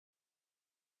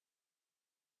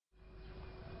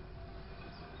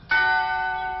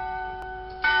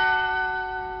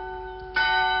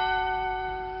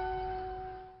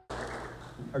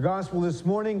Our gospel this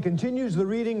morning continues the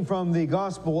reading from the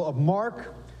Gospel of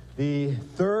Mark, the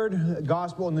third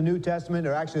gospel in the New Testament,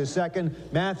 or actually the second: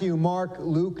 Matthew, Mark,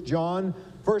 Luke, John.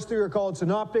 First three are called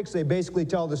synoptics. They basically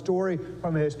tell the story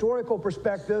from a historical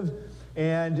perspective.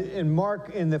 And in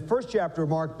Mark, in the first chapter of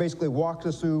Mark, basically walks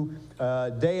us through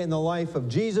a day in the life of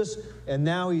Jesus, and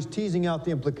now he's teasing out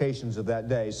the implications of that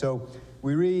day. So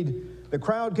we read, "The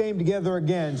crowd came together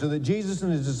again so that Jesus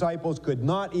and his disciples could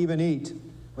not even eat.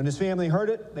 When his family heard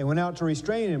it, they went out to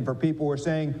restrain him, for people were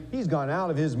saying, 'He's gone out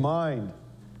of his mind.'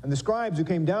 And the scribes who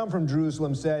came down from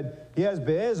Jerusalem said, 'He has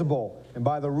Beelzebul, and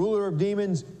by the ruler of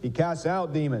demons he casts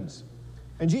out demons.'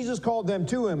 And Jesus called them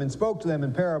to him and spoke to them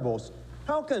in parables.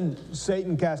 'How can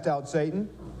Satan cast out Satan?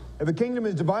 If a kingdom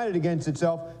is divided against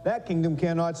itself, that kingdom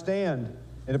cannot stand.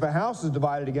 And if a house is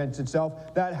divided against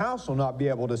itself, that house will not be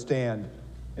able to stand.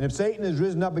 And if Satan has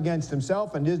risen up against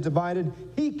himself and is divided,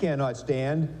 he cannot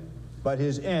stand, but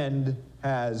his end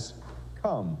has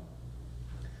come.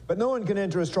 But no one can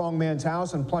enter a strong man's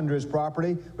house and plunder his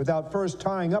property without first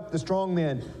tying up the strong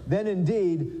man. Then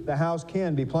indeed the house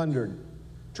can be plundered.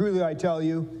 Truly I tell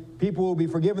you, people will be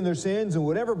forgiven their sins and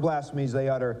whatever blasphemies they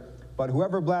utter. But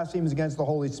whoever blasphemes against the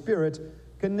Holy Spirit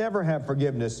can never have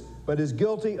forgiveness, but is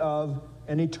guilty of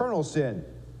an eternal sin.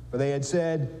 For they had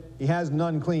said, 'He has an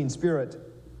unclean spirit.'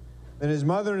 Then his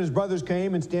mother and his brothers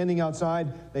came, and standing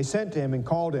outside, they sent to him and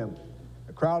called him.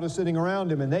 A crowd was sitting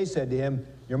around him, and they said to him,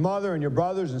 'Your mother and your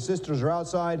brothers and sisters are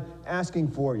outside asking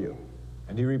for you.'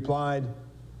 And he replied,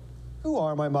 'Who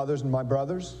are my mothers and my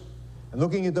brothers?' And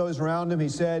looking at those around him, he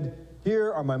said,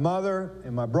 'Here are my mother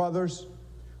and my brothers.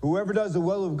 Whoever does the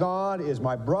will of God is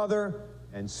my brother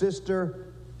and sister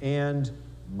and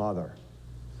mother.'"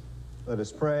 Let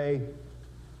us pray.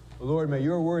 Lord, may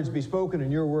your words be spoken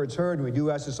and your words heard, and we do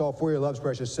ask this all for your love's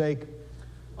precious sake.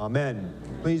 Amen.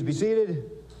 Please be seated.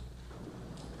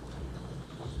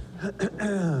 You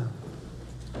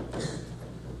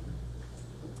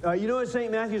know, at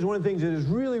St. Matthew's, one of the things that is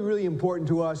really, really important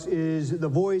to us is the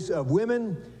voice of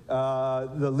women,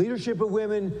 the leadership of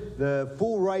women, the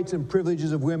full rights and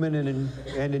privileges of women,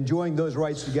 and enjoying those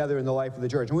rights together in the life of the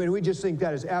church. And we just think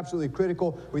that is absolutely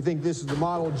critical. We think this is the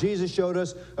model Jesus showed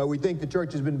us. We think the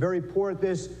church has been very poor at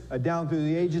this down through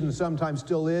the ages and sometimes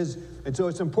still is. And so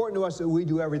it's important to us that we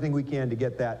do everything we can to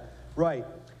get that right.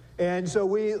 And so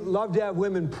we love to have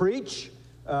women preach.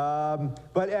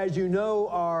 But as you know,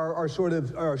 our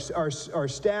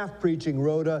staff preaching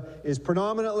rota is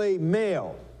predominantly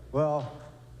male. Well,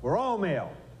 we're all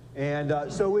male, and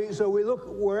so we look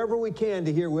wherever we can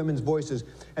to hear women's voices.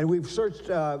 And we've searched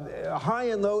high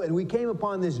and low, and we came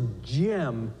upon this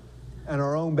gem in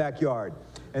our own backyard,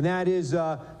 and that is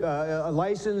a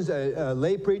licensed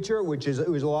lay preacher, which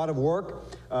was a lot of work.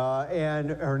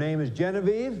 And her name is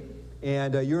Genevieve,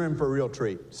 and you're in for a real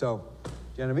treat. So,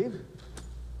 Genevieve.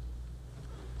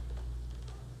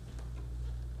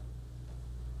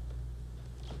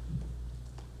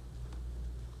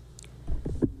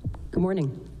 Good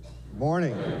morning.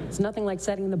 Morning. It's nothing like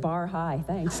setting the bar high.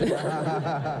 Thanks.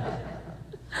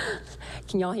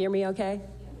 Can y'all hear me okay?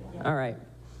 All right.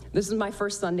 This is my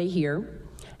first Sunday here,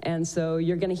 and so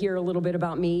you're going to hear a little bit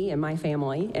about me and my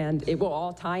family, and it will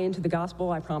all tie into the gospel,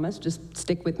 I promise. Just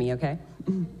stick with me, okay?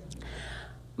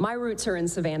 My roots are in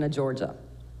Savannah, Georgia.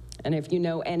 And if you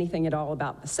know anything at all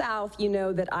about the South, you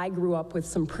know that I grew up with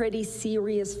some pretty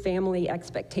serious family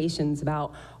expectations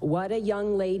about what a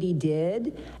young lady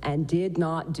did and did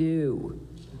not do.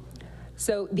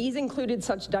 So these included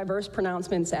such diverse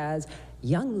pronouncements as,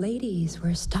 "Young ladies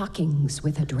wear stockings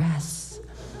with a dress."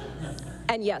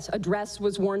 And yes, a dress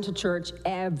was worn to church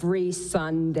every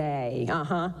Sunday.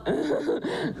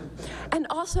 And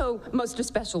also, most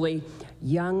especially,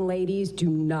 young ladies do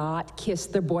not kiss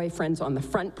their boyfriends on the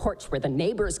front porch where the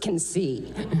neighbors can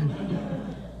see.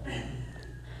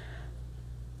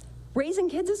 Raising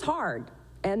kids is hard,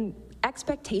 and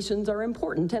expectations are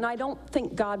important, and I don't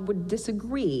think God would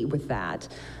disagree with that.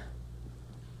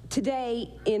 Today,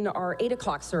 in our 8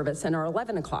 o'clock service and our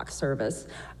 11 o'clock service,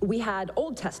 we had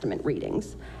Old Testament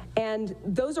readings, and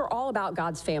those are all about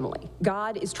God's family.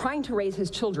 God is trying to raise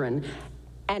his children,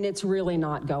 and it's really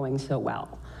not going so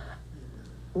well.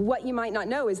 What you might not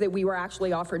know is that we were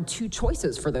actually offered 2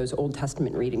 choices for those Old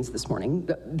Testament readings this morning.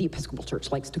 The Episcopal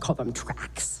Church likes to call them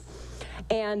tracts.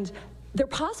 And they're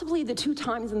possibly the 2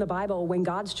 times in the Bible when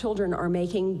God's children are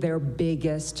making their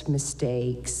biggest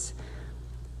mistakes.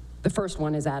 The first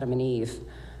one is Adam and Eve.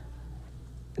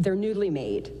 They're newly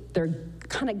made. They're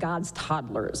kind of God's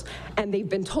toddlers. And they've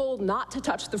been told not to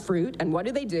touch the fruit. And what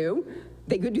do? They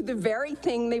go do the very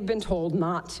thing they've been told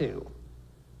not to.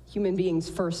 Human beings'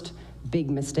 first big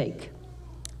mistake.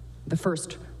 the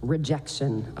first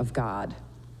rejection of God.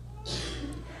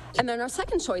 And then our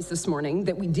second choice this morning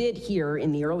that we did hear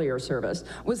in the earlier service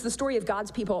was the story of God's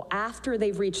people after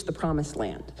they've reached the promised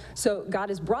land. So God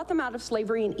has brought them out of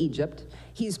slavery in Egypt.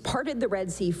 He's parted the Red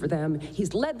Sea for them.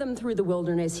 He's led them through the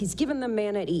wilderness. He's given them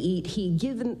manna to eat.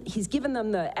 He's given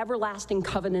them the everlasting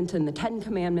covenant and the 10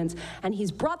 Commandments, and he's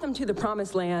brought them to the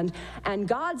promised land. And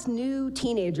God's new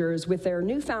teenagers, with their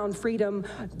newfound freedom,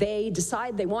 they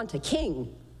decide they want a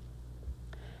king.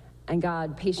 And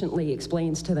God patiently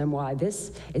explains to them why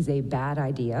this is a bad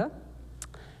idea.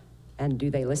 And do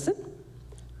they listen?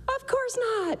 Of course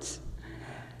not.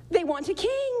 They want a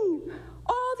king.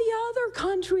 All the other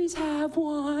countries have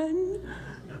one.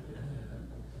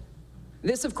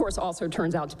 This, of course, also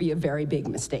turns out to be a very big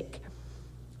mistake.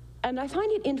 And I find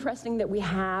it interesting that we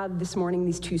have this morning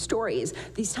these two stories,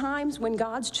 these times when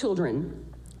God's children,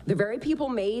 the very people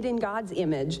made in God's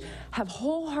image, have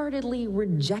wholeheartedly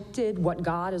rejected what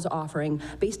God is offering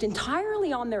based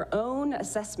entirely on their own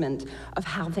assessment of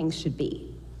how things should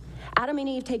be. Adam and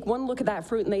Eve take one look at that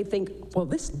fruit and they think, well,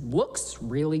 this looks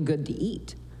really good to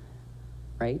eat,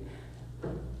 right?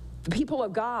 The people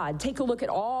of God take a look at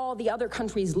all the other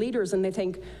countries' leaders and they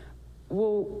think,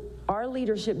 well, our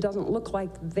leadership doesn't look like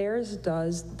theirs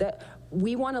does. That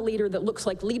we want a leader that looks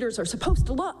like leaders are supposed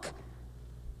to look.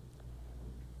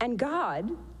 And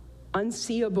God,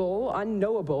 unseeable,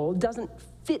 unknowable, doesn't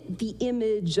fit the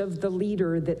image of the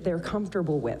leader that they're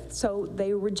comfortable with. So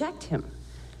they reject him.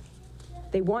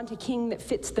 They want a king that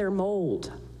fits their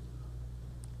mold.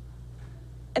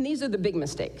 And these are the big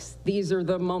mistakes. These are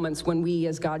the moments when we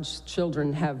as God's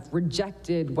children have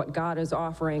rejected what God is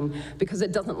offering because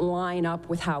it doesn't line up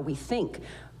with how we think.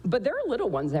 But there are little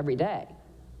ones every day.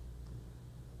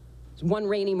 One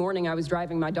rainy morning, I was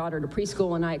driving my daughter to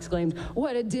preschool, and I exclaimed,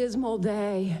 "What a dismal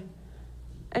day."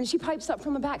 And she pipes up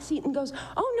from the back seat and goes,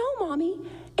 "Oh, no, Mommy,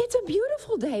 it's a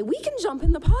beautiful day. We can jump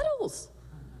in the puddles."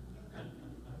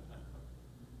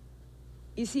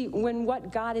 You see, when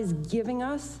what God is giving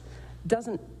us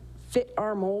doesn't fit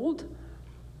our mold,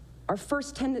 our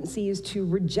first tendency is to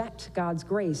reject God's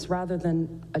grace rather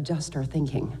than adjust our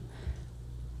thinking.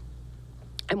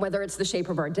 And whether it's the shape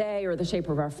of our day or the shape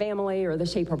of our family or the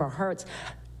shape of our hearts,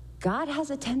 God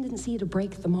has a tendency to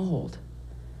break the mold.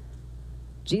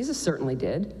 Jesus certainly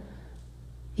did.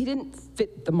 He didn't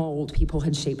fit the mold people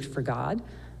had shaped for God.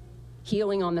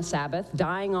 Healing on the Sabbath,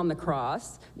 dying on the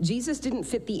cross. Jesus didn't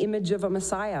fit the image of a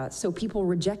Messiah, so people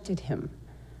rejected him.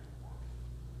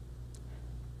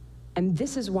 And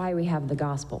this is why we have the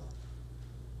gospel.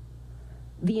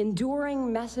 The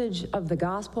enduring message of the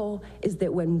gospel is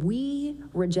that when we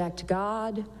reject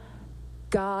God,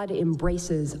 God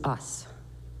embraces us.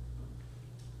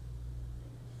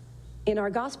 In our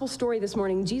gospel story this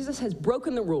morning, Jesus has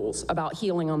broken the rules about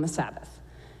healing on the Sabbath.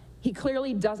 He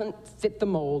clearly doesn't fit the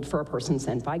mold for a person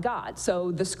sent by God.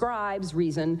 So the scribes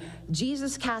reason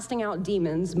Jesus casting out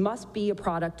demons must be a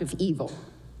product of evil.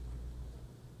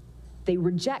 They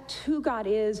reject who God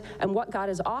is and what God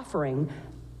is offering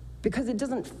because it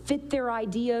doesn't fit their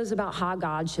ideas about how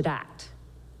God should act.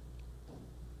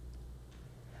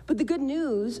 But the good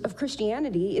news of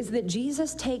Christianity is that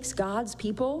Jesus takes God's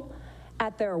people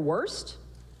at their worst,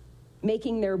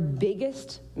 making their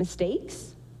biggest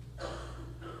mistakes,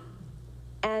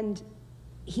 and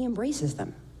he embraces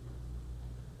them.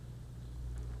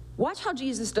 Watch how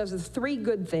Jesus does the 3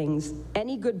 good things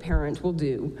any good parent will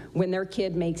do when their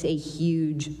kid makes a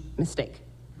huge mistake.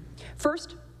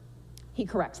 First, he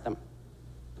corrects them.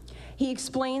 He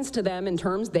explains to them in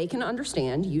terms they can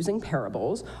understand, using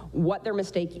parables, what their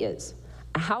mistake is.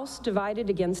 A house divided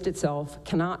against itself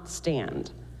cannot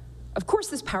stand. Of course,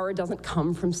 this power doesn't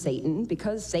come from Satan,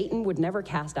 because Satan would never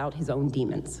cast out his own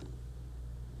demons.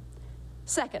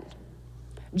 Second,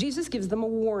 Jesus gives them a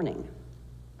warning.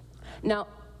 Now,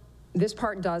 this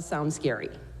part does sound scary.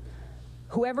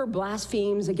 Whoever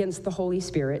blasphemes against the Holy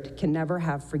Spirit can never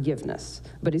have forgiveness,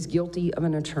 but is guilty of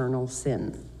an eternal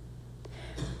sin.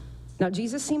 Now,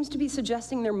 Jesus seems to be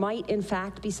suggesting there might, in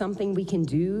fact, be something we can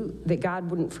do that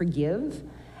God wouldn't forgive,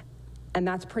 and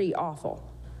that's pretty awful.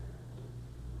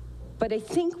 But I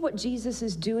think what Jesus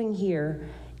is doing here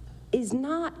is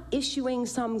not issuing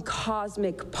some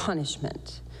cosmic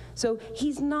punishment. So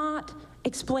he's not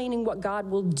explaining what God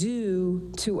will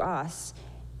do to us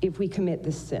if we commit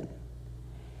this sin.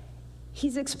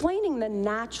 He's explaining the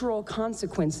natural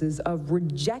consequences of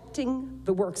rejecting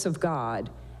the works of God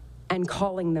and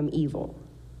calling them evil.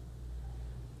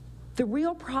 The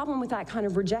real problem with that kind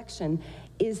of rejection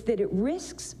is that it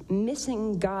risks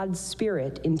missing God's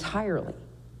Spirit entirely.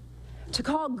 To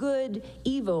call good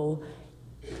evil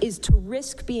is to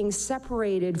risk being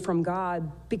separated from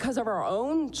God because of our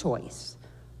own choice,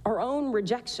 our own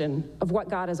rejection of what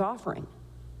God is offering.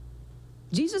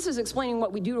 Jesus is explaining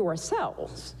what we do to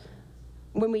ourselves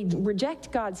when we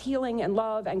reject God's healing and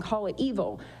love and call it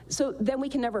evil. So then we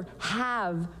can never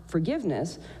have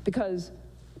forgiveness because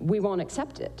we won't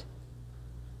accept it.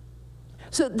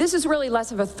 So this is really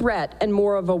less of a threat and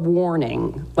more of a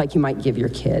warning, like you might give your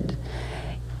kid.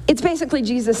 It's basically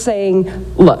Jesus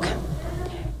saying, look,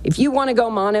 if you want to go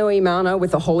mano a mano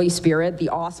with the Holy Spirit, the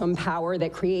awesome power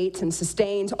that creates and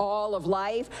sustains all of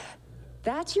life,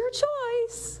 that's your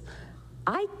choice.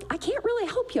 I can't really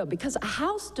help you because a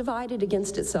house divided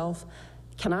against itself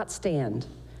cannot stand.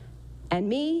 And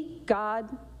me,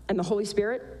 God, and the Holy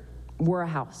Spirit, we're a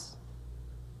house.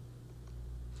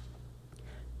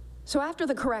 So after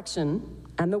the correction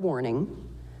and the warning,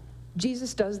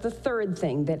 Jesus does the third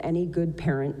thing that any good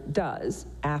parent does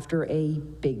after a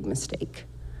big mistake.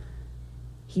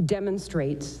 He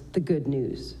demonstrates the good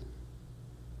news.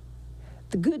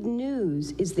 The good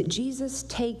news is that Jesus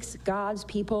takes God's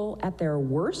people at their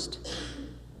worst,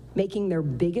 making their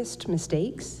biggest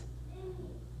mistakes,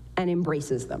 and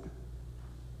embraces them.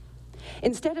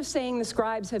 Instead of saying the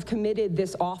scribes have committed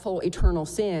this awful eternal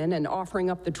sin and offering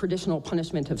up the traditional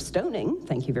punishment of stoning,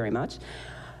 thank you very much,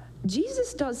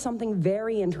 Jesus does something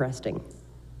very interesting.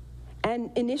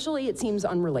 And initially it seems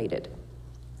unrelated.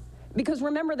 Because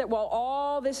remember that while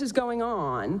all this is going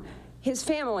on, his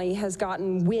family has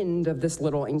gotten wind of this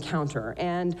little encounter,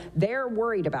 and they're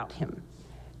worried about him.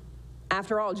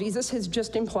 After all, Jesus has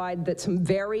just implied that some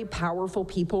very powerful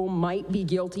people might be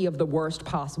guilty of the worst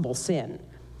possible sin.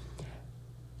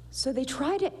 So they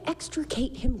try to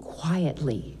extricate him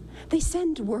quietly. They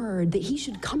send word that he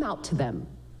should come out to them.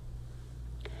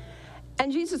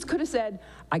 And Jesus could have said,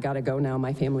 I gotta go now,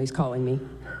 my family's calling me.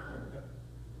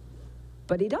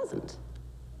 But he doesn't.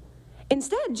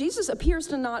 Instead, Jesus appears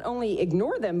to not only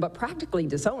ignore them, but practically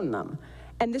disown them.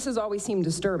 And this has always seemed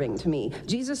disturbing to me.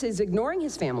 Jesus is ignoring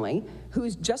his family,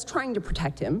 who's just trying to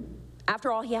protect him.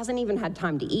 After all, he hasn't even had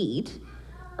time to eat,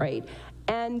 right?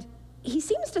 And he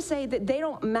seems to say that they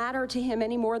don't matter to him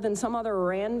any more than some other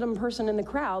random person in the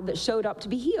crowd that showed up to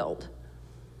be healed.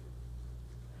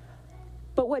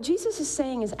 But what Jesus is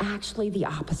saying is actually the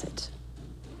opposite.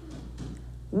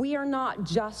 We are not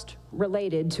just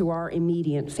related to our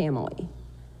immediate family.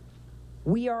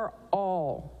 We are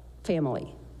all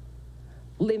family,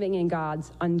 living in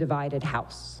God's undivided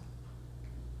house.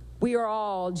 We are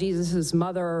all Jesus'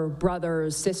 mother,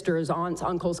 brothers, sisters, aunts,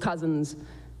 uncles, cousins.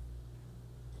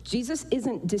 Jesus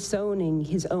isn't disowning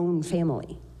his own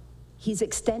family. He's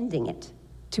extending it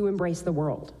to embrace the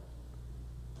world.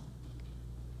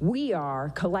 We are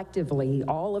collectively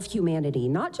all of humanity,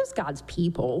 not just God's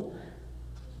people,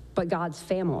 but God's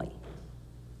family.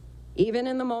 Even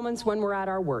in the moments when we're at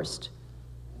our worst,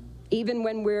 even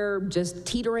when we're just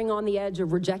teetering on the edge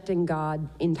of rejecting God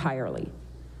entirely.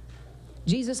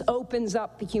 Jesus opens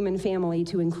up the human family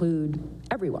to include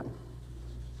everyone.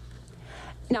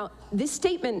 Now, this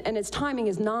statement and its timing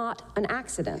is not an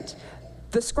accident.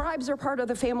 The scribes are part of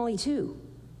the family too.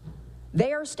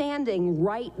 They are standing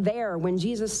right there when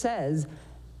Jesus says,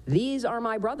 "These are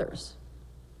my brothers."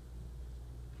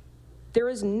 There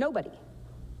is nobody,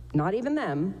 not even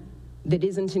them, that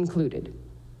isn't included.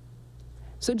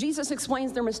 So Jesus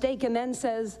explains their mistake and then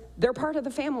says they're part of the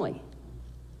family.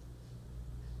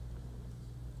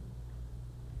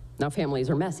 Now, families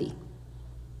are messy.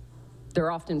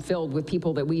 They're often filled with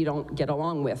people that we don't get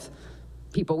along with,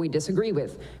 people we disagree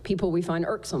with, people we find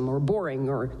irksome or boring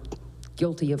or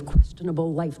guilty of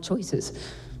questionable life choices.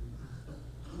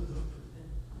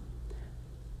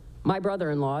 My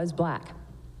brother-in-law is black,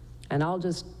 and I'll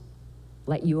just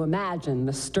let you imagine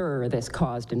the stir this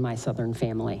caused in my Southern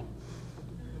family.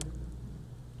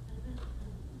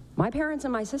 My parents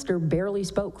and my sister barely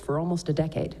spoke for almost a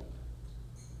decade.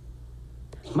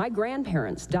 My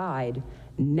grandparents died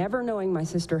never knowing my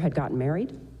sister had gotten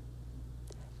married,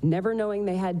 never knowing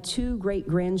they had 2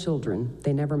 great-grandchildren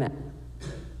they never met.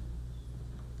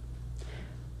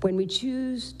 When we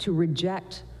choose to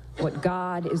reject what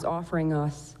God is offering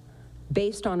us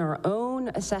based on our own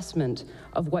assessment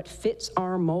of what fits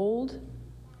our mold,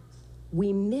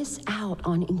 we miss out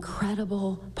on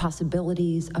incredible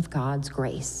possibilities of God's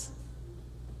grace.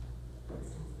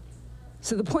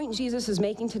 So the point Jesus is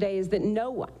making today is that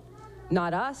no one,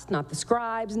 not us, not the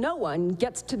scribes, no one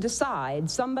gets to decide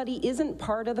somebody isn't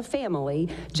part of the family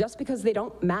just because they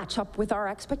don't match up with our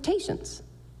expectations.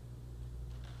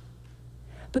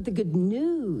 But the good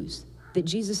news that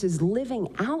Jesus is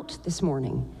living out this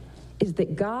morning is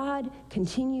that God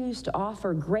continues to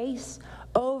offer grace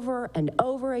over and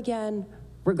over again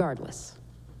regardless.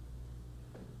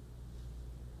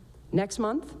 Next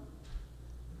month,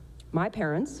 my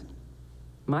parents,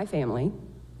 my family,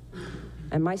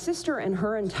 and my sister and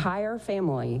her entire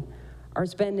family are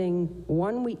spending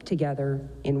 1 week together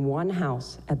in one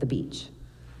house at the beach.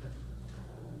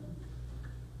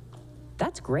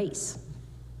 That's grace.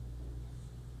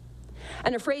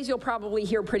 And a phrase you'll probably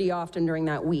hear pretty often during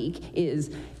that week is,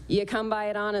 "You come by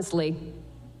it honestly."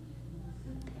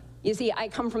 You see, I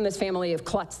come from this family of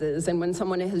klutzes, and when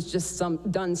someone has just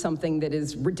done something that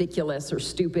is ridiculous or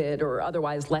stupid or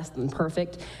otherwise less than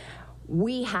perfect,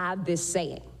 we have this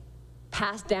saying,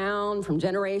 passed down from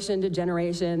generation to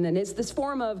generation, and it's this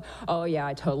form of, "Oh yeah,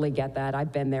 I totally get that,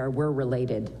 I've been there, we're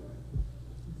related."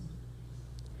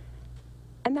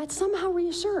 And that's somehow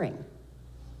reassuring.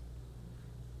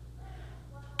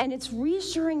 And it's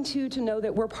reassuring, too, to know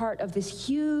that we're part of this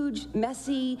huge,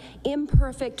 messy,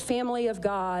 imperfect family of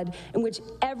God in which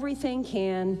everything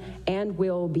can and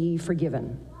will be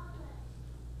forgiven.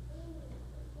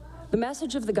 The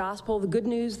message of the gospel, the good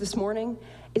news this morning,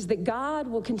 is that God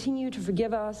will continue to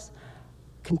forgive us,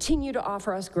 continue to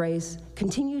offer us grace,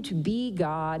 continue to be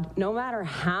God, no matter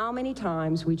how many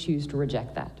times we choose to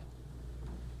reject that.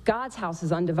 God's house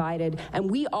is undivided,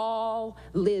 and we all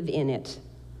live in it.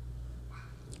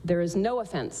 There is no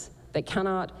offense that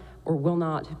cannot or will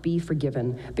not be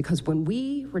forgiven, because when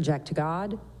we reject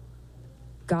God,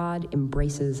 God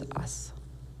embraces us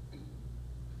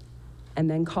and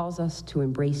then calls us to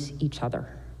embrace each other.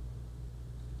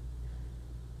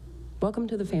 Welcome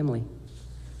to the family.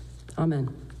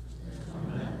 Amen.